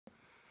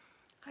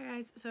Hi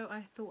guys, so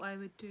I thought I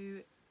would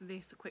do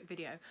this quick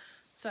video.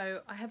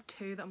 So I have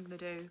two that I'm going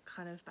to do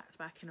kind of back to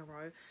back in a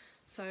row.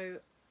 So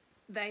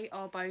they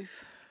are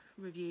both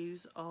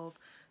reviews of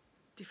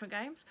different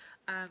games,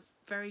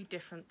 very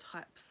different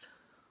types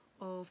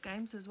of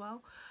games as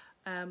well.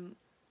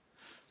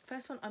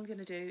 First one I'm going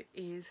to do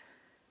is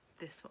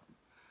this one.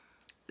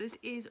 This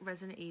is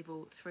Resident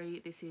Evil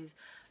 3. This is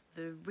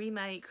the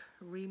remake,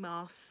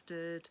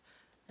 remastered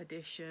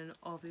edition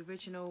of the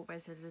original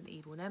Resident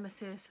Evil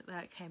Nemesis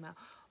that came out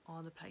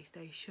on the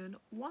PlayStation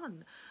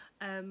 1.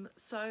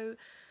 So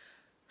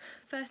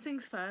first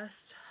things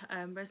first,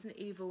 Resident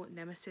Evil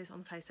Nemesis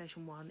on the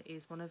PlayStation 1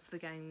 is one of the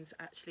games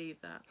actually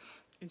that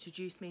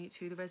introduced me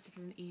to the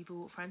Resident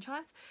Evil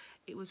franchise.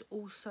 It was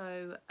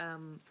also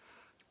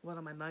one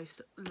of my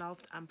most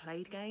loved and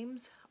played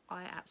games.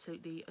 I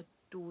absolutely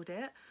adored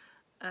it.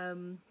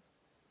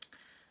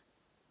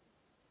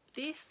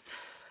 This,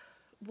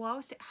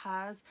 whilst it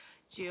has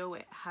Jill,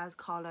 it has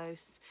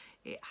Carlos,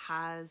 it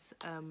has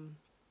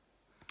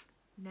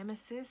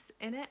Nemesis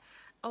in it,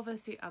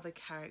 obviously other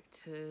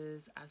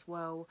characters as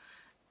well.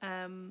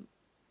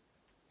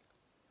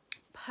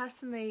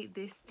 Personally,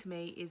 this to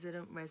me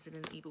isn't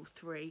Resident Evil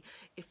 3.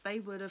 If they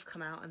would have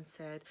come out and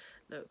said,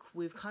 look,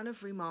 we've kind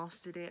of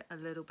remastered it a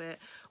little bit,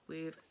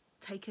 we've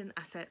taken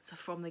assets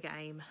from the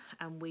game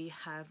and we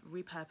have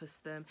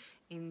repurposed them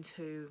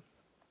into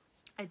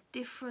a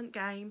different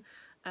game,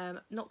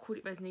 not called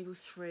it Resident Evil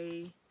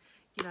 3,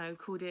 you know,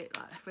 called it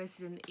like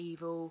Resident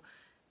Evil,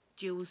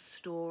 Jill's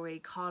story,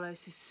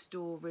 Carlos's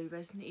story,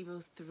 Resident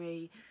Evil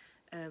 3,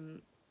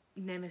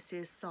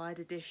 Nemesis side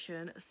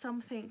edition,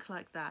 something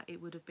like that,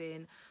 it would have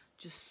been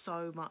just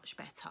so much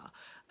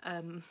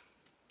better.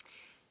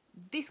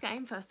 This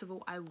game, first of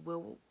all, I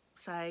will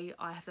say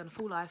I have done a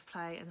full live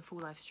play and a full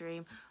live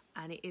stream,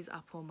 and it is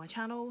up on my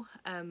channel.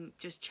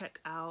 Just check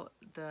out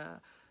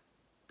the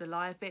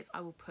live bits.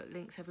 I will put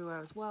links everywhere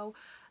as well.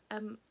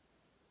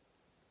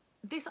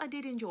 This I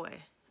did enjoy,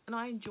 and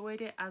I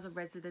enjoyed it as a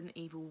Resident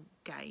Evil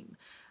game.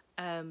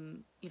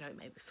 You know, it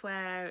made me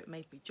swear, it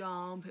made me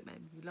jump, it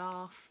made me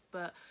laugh,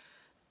 but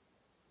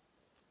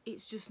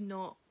it's just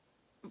not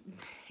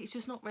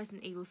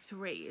Resident Evil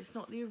 3. It's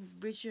not the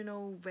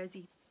original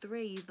Resi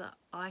 3 that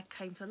I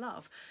came to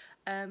love.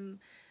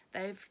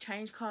 They've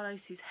changed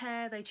Carlos's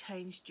hair, they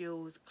changed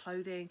Jill's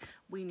clothing.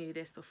 We knew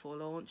this before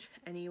launch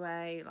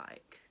anyway,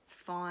 like, it's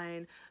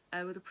fine.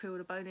 With the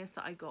pre-order bonus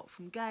that I got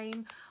from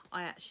game,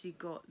 I actually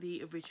got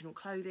the original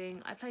clothing.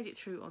 I played it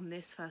through on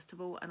this first of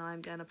all, and I'm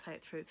going to play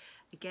it through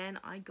again.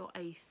 I got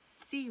a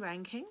C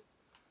ranking,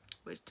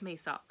 which to me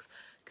sucks,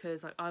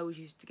 because like, I always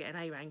used to get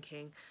an A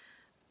ranking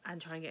and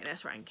try and get an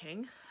S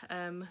ranking.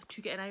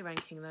 To get an A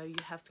ranking though, you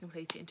have to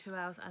complete it in 2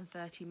 hours and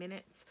 30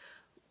 minutes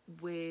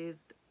with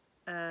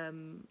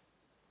an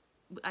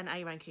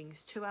A ranking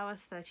is 2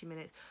 hours 30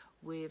 minutes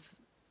with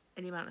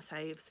any amount of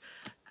saves.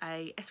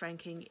 A S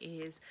ranking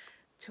is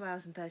 2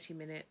 hours and 30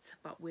 minutes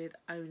but with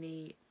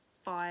only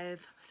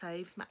 5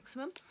 saves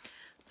maximum.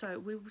 So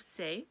we will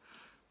see.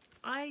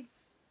 I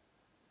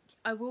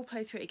will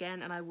play through it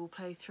again, and I will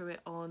play through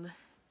it on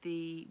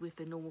with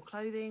the normal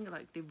clothing,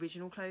 like the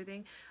original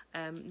clothing.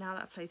 Now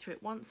that I've played through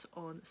it once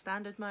on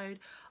standard mode,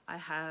 I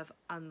have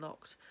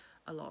unlocked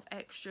a lot of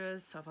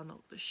extras. So I've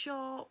unlocked the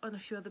shop and a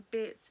few other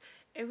bits.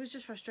 It was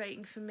just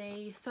frustrating for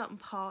me, certain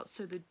parts.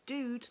 So the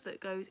dude that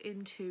goes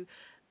into,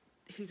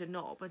 who's a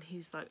knob, and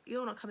he's like,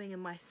 you're not coming in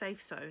my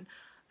safe zone.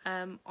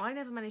 I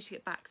never managed to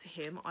get back to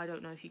him. I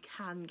don't know if you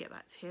can get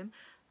back to him.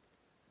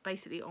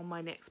 Basically on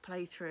my next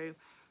playthrough,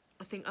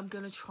 I think I'm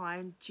going to try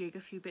and jig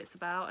a few bits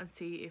about and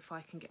see if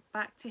I can get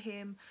back to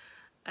him.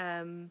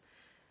 Yeah,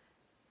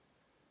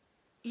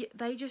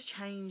 they just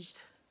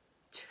changed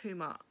too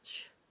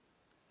much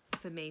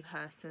for me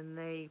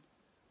personally.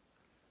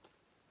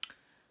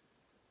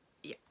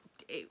 Yeah,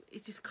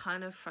 it's just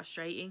kind of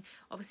frustrating.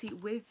 Obviously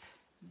with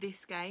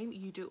this game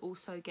you do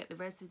also get the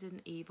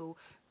Resident Evil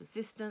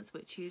Resistance,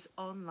 which is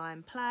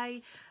online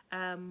play.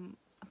 I'm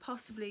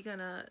possibly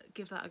gonna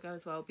give that a go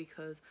as well,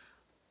 because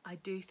I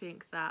do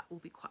think that will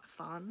be quite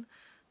fun.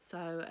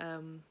 So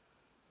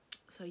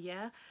so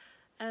yeah,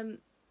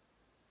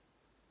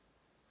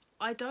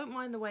 I don't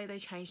mind the way they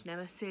changed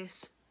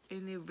Nemesis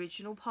in the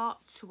original part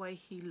to the way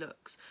he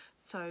looks.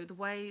 So the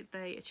way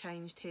they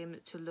changed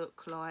him to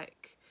look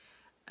like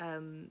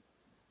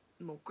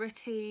more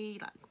gritty,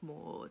 like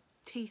more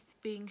teeth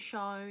being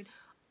shown,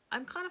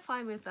 I'm kind of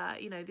fine with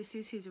that. You know, this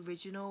is his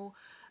original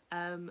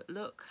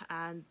look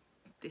and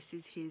this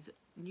is his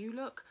new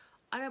look.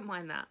 I don't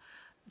mind that.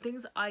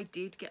 Things I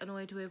did get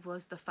annoyed with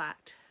was the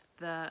fact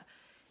that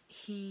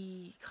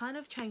he kind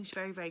of changed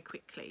very, very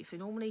quickly. So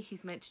normally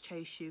he's meant to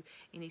chase you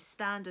in his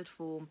standard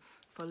form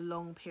for a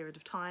long period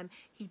of time.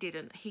 He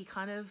didn't. He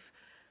kind of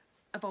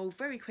evolved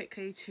very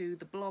quickly to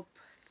the blob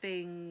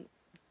thing,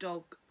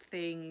 dog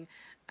thing,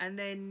 and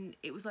then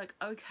it was like,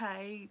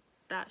 okay,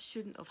 that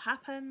shouldn't have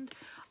happened.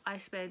 I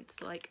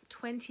spent like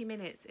 20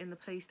 minutes in the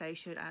police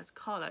station as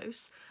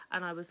Carlos,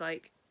 and I was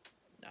like,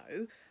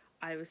 no,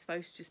 I was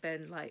supposed to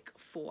spend like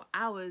 4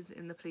 hours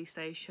in the police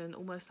station,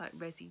 almost like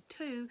Resi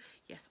 2.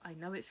 Yes, I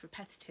know it's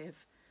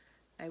repetitive.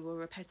 They were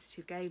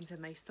repetitive games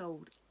and they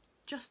sold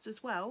just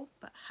as well,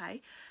 but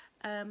hey.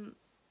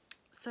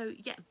 So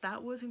yeah,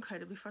 that was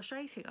incredibly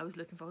frustrating. I was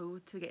looking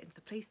forward to get into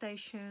the police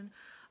station.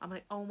 I'm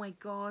like, oh my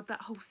god,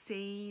 that whole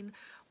scene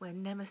where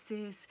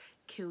Nemesis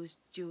kills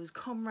Jill's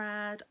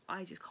comrade.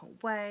 I just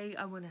can't wait.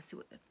 I want to see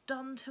what they've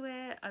done to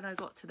it. And I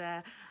got to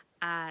there,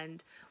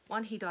 and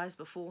 1, he dies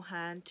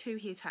beforehand. 2,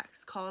 he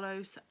attacks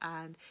Carlos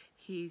and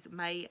his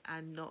mate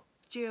and not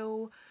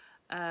Jill.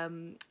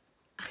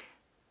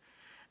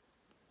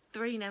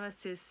 3,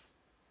 Nemesis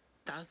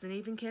doesn't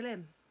even kill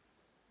him.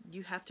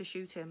 You have to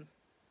shoot him.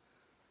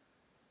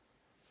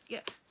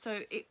 Yeah,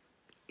 so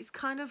it's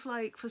kind of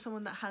like, for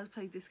someone that has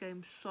played this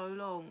game so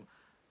long,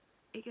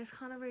 it gets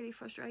kind of really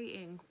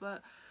frustrating.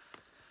 But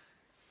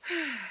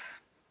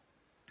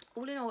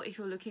all in all, if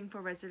you're looking for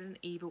a Resident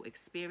Evil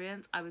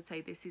experience, I would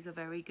say this is a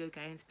very good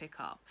game to pick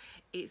up.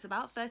 It's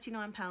about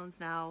 £39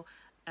 now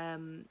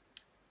in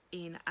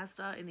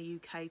Asda in the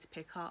UK to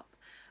pick up.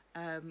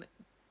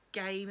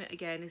 Game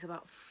again is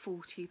about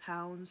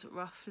 £40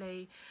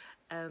 roughly.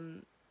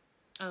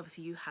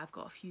 Obviously you have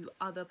got a few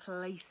other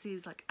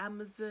places like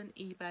Amazon,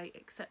 eBay,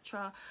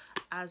 etc.,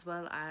 as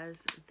well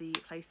as the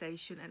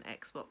PlayStation and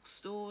Xbox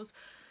stores.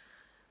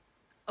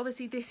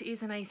 Obviously this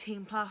is an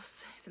 18+,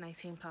 it's an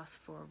 18+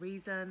 for a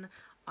reason.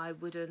 I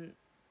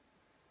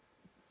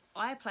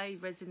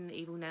played Resident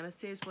Evil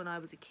Nemesis when I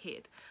was a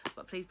kid,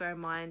 but please bear in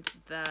mind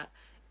that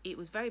it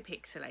was very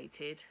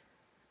pixelated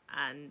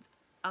and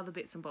other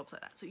bits and bobs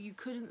like that, so you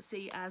couldn't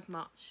see as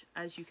much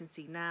as you can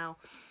see now.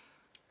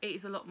 It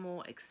is a lot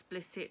more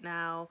explicit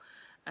now,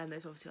 and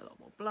there's obviously a lot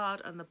more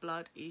blood, and the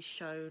blood is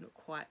shown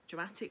quite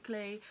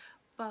dramatically.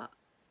 But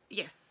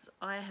yes,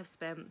 I have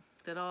spent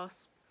the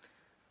last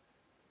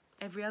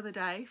every other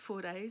day,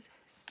 4 days,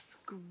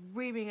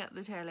 screaming at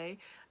the telly,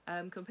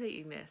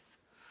 completing this.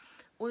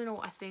 All in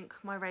all, I think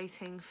my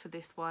rating for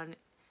this one,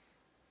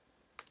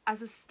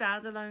 as a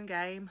standalone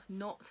game,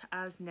 not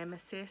as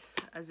Nemesis,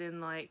 as in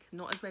like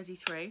not as Resi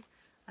 3,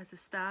 as a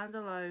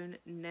standalone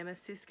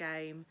Nemesis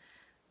game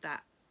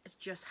that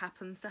just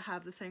happens to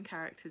have the same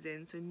characters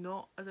in, so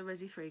not as a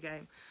Resi 3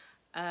 game,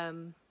 I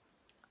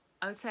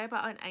would say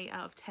about an 8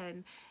 out of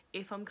 10.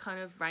 If I'm kind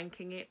of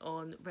ranking it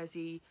on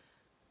Resi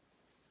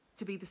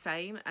to be the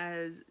same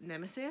as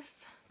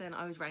Nemesis, then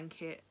I would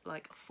rank it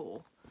like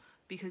 4,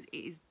 because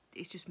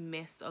it's just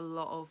missed a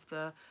lot of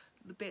the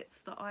bits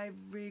that I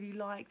really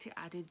liked. It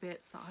added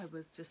bits that I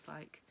was just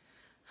like,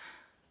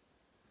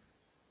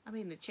 I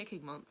mean, the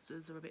chicken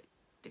monsters are a bit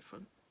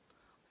different.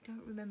 I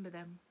don't remember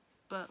them,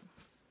 but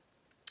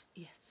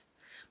yes.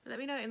 But let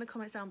me know in the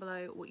comments down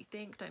below what you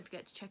think. Don't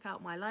forget to check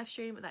out my live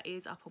stream that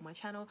is up on my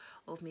channel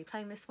of me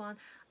playing this one,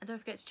 and don't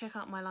forget to check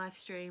out my live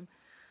stream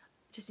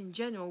just in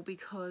general,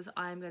 because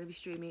I'm going to be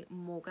streaming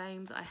more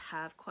games. I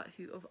have quite a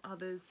few of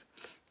others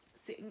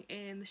sitting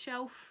in the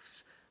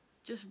shelves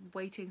just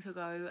waiting to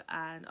go,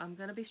 and I'm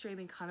going to be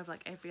streaming kind of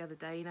like every other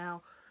day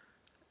now,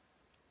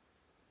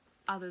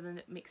 other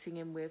than mixing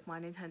in with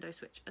my Nintendo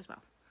Switch as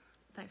well.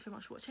 Thanks very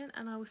much for watching,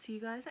 and I will see you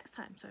guys next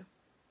time. So